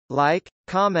like,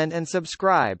 comment and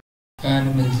subscribe.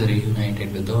 Animals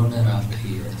reunited with owner after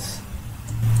years.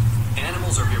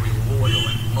 Animals are very loyal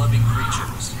and loving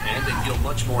creatures, and they feel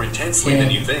much more intensely than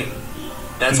you think.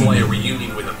 That's why a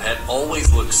reunion with a pet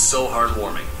always looks so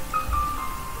heartwarming.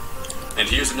 And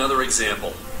here's another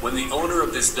example. When the owner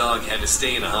of this dog had to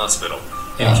stay in a hospital,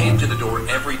 it came to the door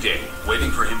every day,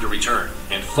 waiting for him to return.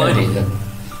 And finally...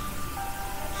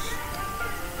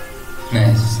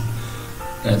 Nice.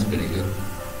 That's pretty good.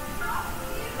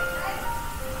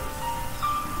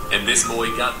 And this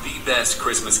boy got the best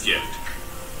Christmas gift.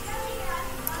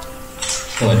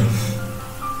 What?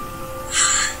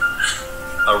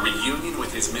 A reunion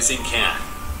with his missing cat.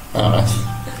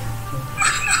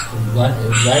 Why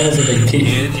was it a kid?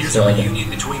 And here's a reunion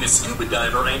between a scuba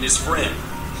diver and his friend.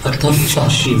 What the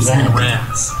fuck is that?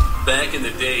 Back in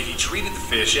the day, he treated the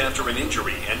fish after an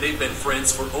injury, and they've been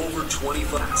friends for over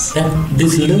 25 years.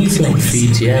 This looks like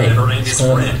CGI.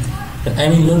 I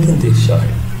mean, look at this shot.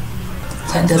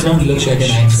 That does not look like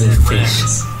an actual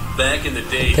fish. Back in the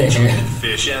day, he treated the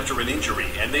fish after an injury,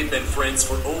 and they've been friends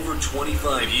for over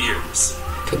 25 years.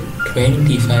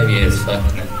 25 years, fuck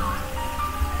man.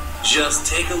 Just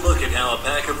take a look at how a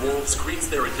pack of wolves greets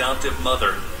their adoptive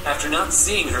mother after not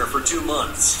seeing her for 2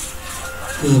 months.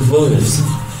 Wolves?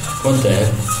 What the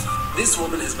heck? This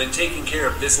woman has been taking care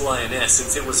of this lioness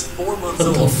since it was 4 months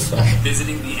old,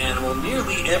 visiting the animal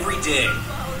nearly every day.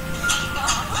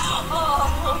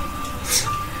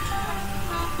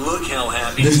 Look how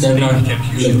happy this baby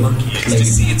Capuchin monkey is to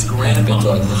see its grandma.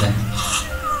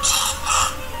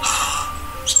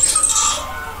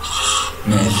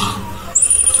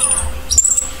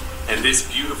 And this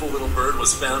beautiful little bird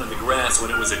was found in the grass when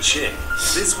it was a chick.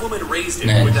 This woman raised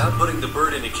it without putting the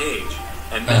bird in a cage,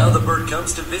 and now the bird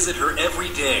comes to visit her every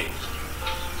day.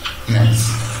 Nice.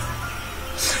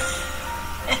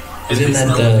 Isn't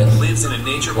that the lives in a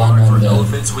nature park for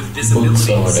elephants with disabilities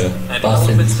and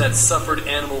elephants that suffered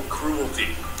animal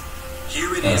cruelty.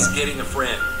 Here it is getting a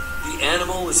friend. The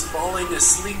animal is falling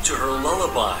asleep to her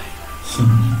lullaby.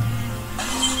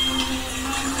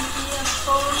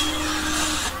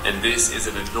 And this is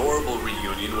an adorable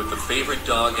reunion with the favorite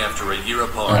dog after a year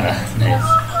apart. Nice.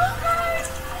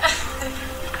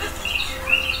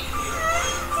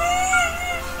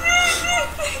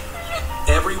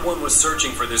 Everyone was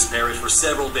searching for this parrot for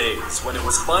several days when it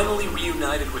was finally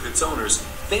reunited with its owners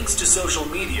thanks to social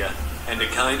media and a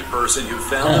kind person who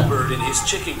found the bird in his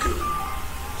chicken coop.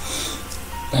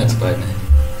 That's quite nice.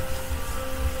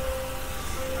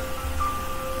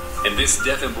 And this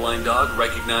deaf and blind dog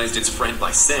recognized its friend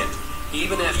by scent,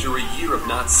 even after a year of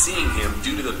not seeing him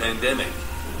due to the pandemic.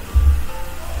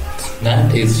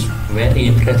 That is very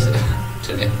impressive,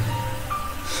 actually.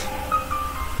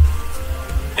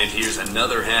 And here's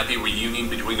another happy reunion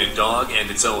between a dog and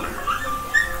its owner.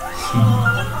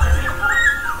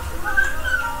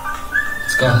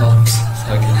 It's got hops.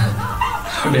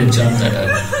 How did it jump that up?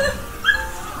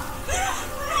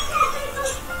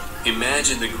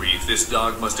 Imagine the grief this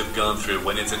dog must have gone through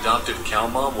when its adoptive cow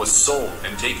mom was sold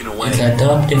and taken away. Its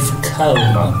adoptive cow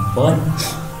mom? What?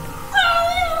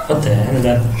 What the hell is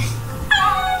that?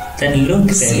 That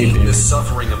looks Seeing the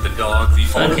suffering of the dog, the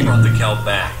owner brought the cow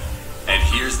back. And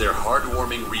here's their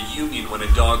heartwarming reunion when a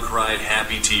dog cried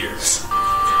happy tears.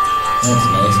 That's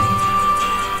nice.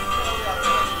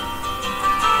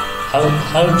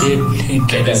 How did he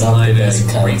get adopted as a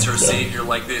cow? Greets her savior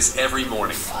like this every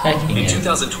morning. In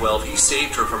 2012, he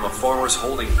saved her from a farmer's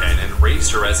holding pen and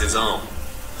raised her as his own.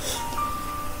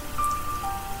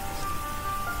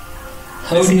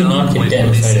 How do you not get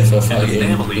terrified if a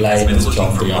fucking lion is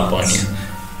jumping up on you?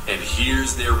 And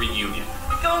here's their reunion.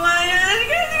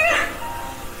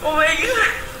 Oh my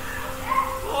god.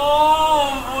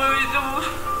 Oh boy.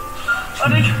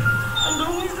 Aray, ang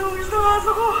dungis na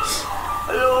aso ko.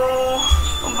 Hello.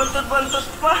 Ang bantat-bantat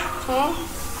pa.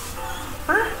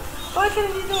 Ha? Bakit ka na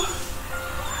dito?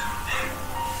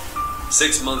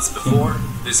 6 months before,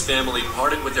 this family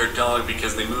parted with their dog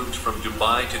because they moved from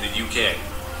Dubai to the UK.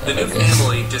 The new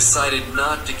family decided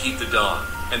not to keep the dog,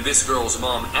 and this girl's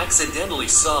mom accidentally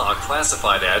saw a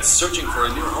classified ad searching for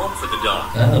a new home for the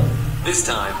dog. This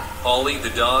time, Ollie the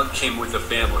dog came with the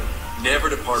family, never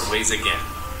to part ways again.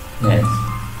 Nice.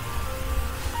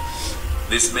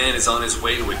 This man is on his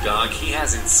way to a dog he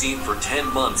hasn't seen for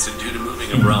 10 months due to moving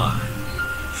abroad.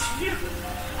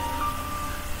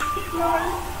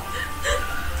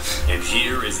 And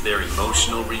here is their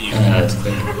emotional reunion. That's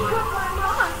good.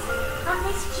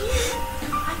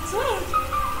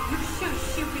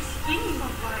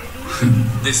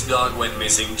 This dog went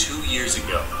missing 2 years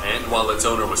ago, and while its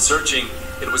owner was searching,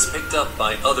 it was picked up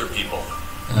by other people.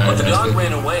 But the that's dog good.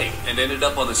 ran away and ended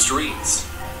up on the streets.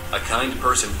 A kind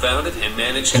person found it and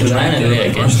managed to It track ran down away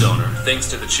the again. first owner thanks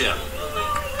to the chip.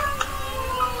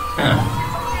 Huh.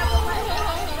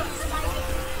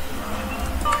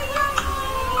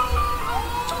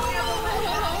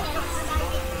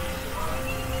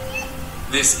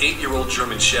 This 8-year-old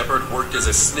German Shepherd worked as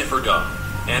a sniffer dog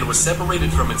and was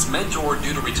separated from its mentor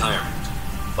due to retirement.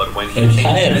 But when he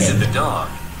came to visit the dog,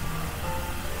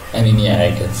 I mean, yeah,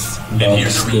 I guess and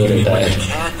here's dogs a do reunion with retire. a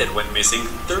cat that went missing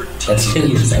 13 That's still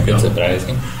years a bit ago.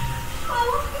 surprising.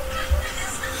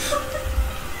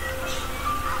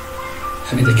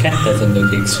 I mean, the cat doesn't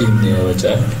look extremely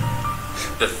overjoyed.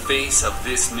 The face of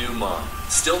this new mom,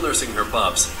 still nursing her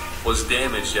pups, was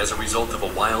damaged as a result of a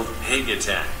wild pig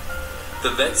attack. The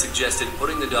vet suggested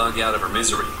putting the dog out of her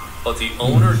misery, but the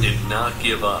owner did not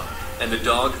give up, and the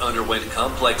dog underwent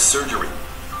complex surgery.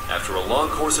 After a long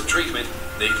course of treatment,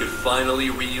 they could finally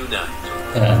reunite.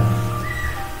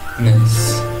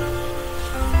 Nice.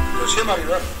 세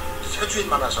마리는 새 주인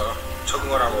만나서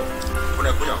적응하라고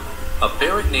보냈고요. A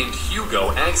ferret named Hugo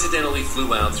accidentally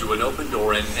flew out through an open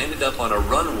door and ended up on a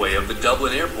runway of the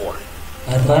Dublin airport.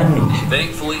 A runway.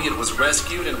 Thankfully, it was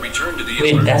rescued and returned to the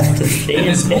Wait, owner. that's the And same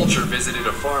this thing? vulture visited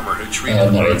a farmer who treated Oh,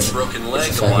 the no, bird's it's broken leg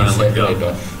a a while fucking ago. separate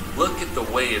one. Look at the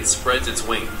way it spreads its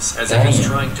wings, as if it's Damn.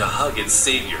 trying to hug its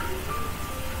savior.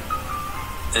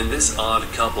 And this odd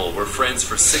couple were friends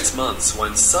for 6 months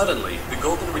when suddenly the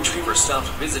golden retriever stopped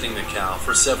visiting the cow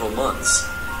for several months.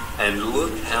 And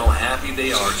look how happy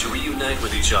they are to reunite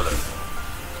with each other.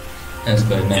 That's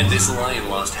good, And nice. this lion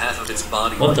lost half of its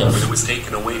body What the when f- it was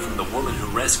taken away from the woman who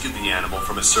rescued the animal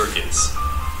from a circus.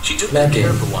 She took Lucky. good care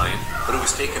of the lion, but it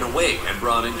was taken away and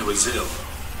brought into a zoo.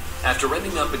 After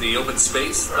ending up in the open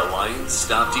space, the lion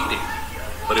stopped eating.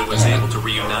 But it was able to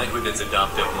reunite with its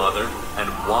adoptive mother, and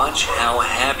watch how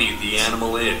happy the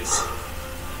animal is.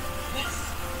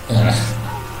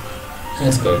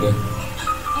 That's good.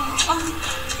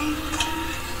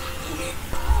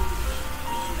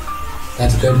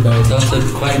 That's good, but it's also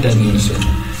quite unusual.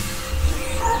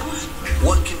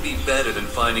 What can be better than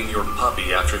finding your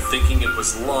puppy after thinking it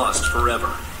was lost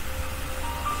forever?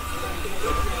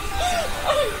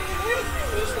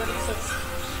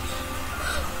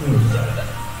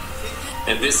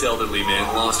 And this elderly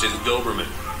man lost his Doberman,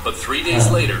 but 3 days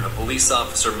later, a police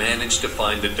officer managed to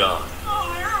find the dog. Oh,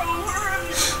 Harold, where have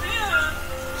you been?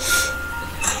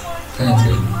 Thank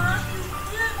you. Where have you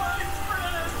been, my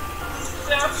friend?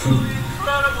 It's absolutely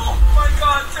incredible. My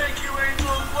God, thank you,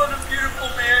 Angel. What a beautiful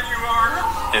man you are.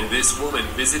 And this woman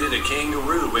visited a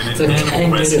kangaroo in It's an a animal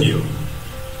kangaroo. rescue.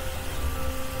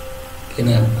 You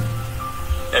know,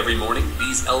 Every morning,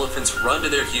 these elephants run to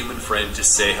their human friend to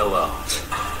say hello.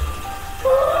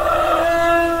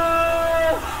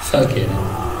 fuck it.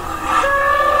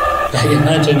 Like,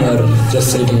 imagine you're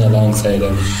just sitting alongside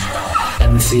him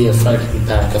and see a fucking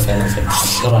pack of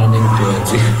elephants running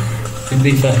towards you. It'd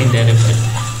be fucking terrifying.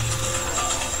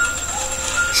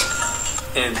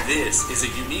 And this is a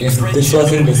unique If friendship this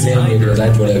wasn't the between same Tiger video,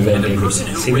 that would have and the ended person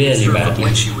who raised severely her from badly.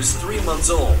 when she was 3 months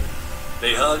old.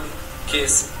 They hug,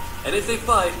 kiss, and if they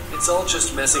fight, it's all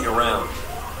just messing around.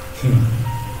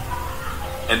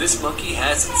 And this monkey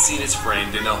hasn't seen his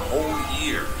friend in a whole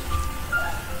year.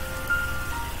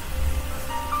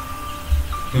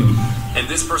 And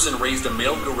this person raised a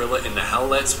male gorilla in the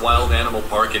Howlett's Wild Animal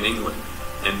Park in England,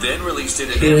 and then released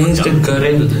it in He raised a Africa.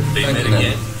 gorilla. They met Fucking hell.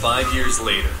 again 5 years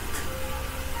later.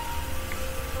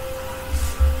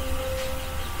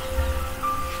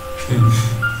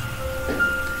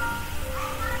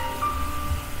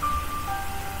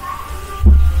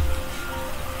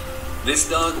 This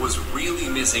dog was really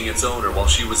missing its owner while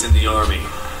she was in the army.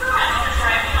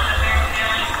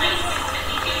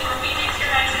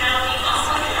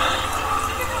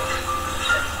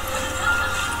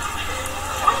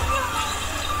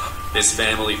 This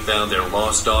family found their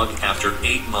lost dog after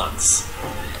 8 months.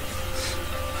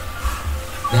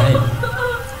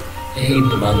 8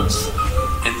 months.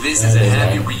 And this is a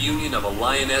happy reunion of a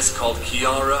lioness called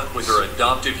Kiara with her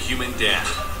adopted human dad.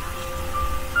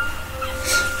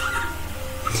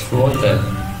 What the?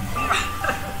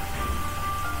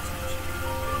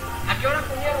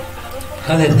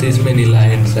 How are these many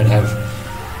lions that have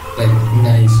like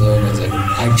nice owners and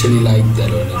actually like their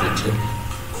owners and shit?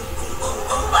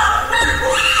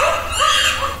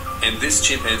 And this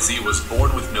chimpanzee was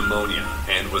born with pneumonia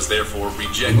and was therefore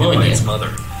rejected by Pneumonia? its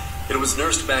mother. It was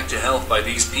nursed back to health by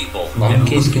these people and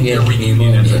Monkeys looked can at their get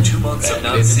reunion after pneumonia. 2 months of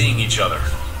not Badly. seeing each other.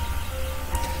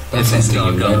 And That's this something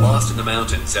dog you got learn. lost in the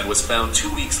mountains and was found 2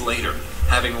 weeks later,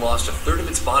 having lost a third of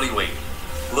its body weight.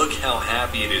 Look how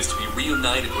happy it is to be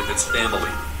reunited with its family.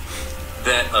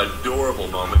 That adorable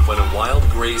moment when a wild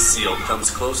gray seal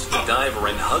comes close to the diver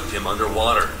and hugged him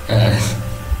underwater.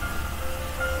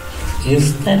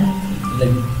 Is that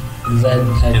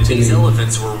And actually? these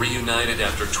elephants were reunited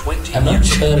after 20 I'm not years.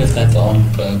 sure if that's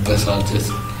on purpose or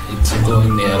just it's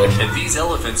going near it. And these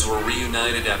elephants were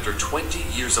reunited after 20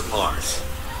 years apart.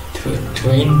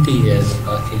 20 years,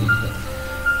 fucking.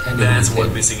 That's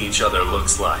what missing each other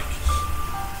looks like.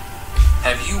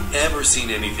 Have you ever seen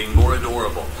anything more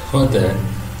adorable? What the?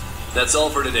 That's all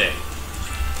for today.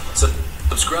 So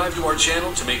subscribe to our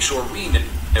channel to make sure we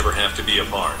never have to be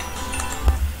apart.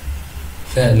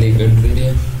 Fairly good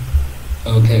video.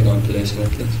 Okay, compilation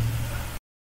at least.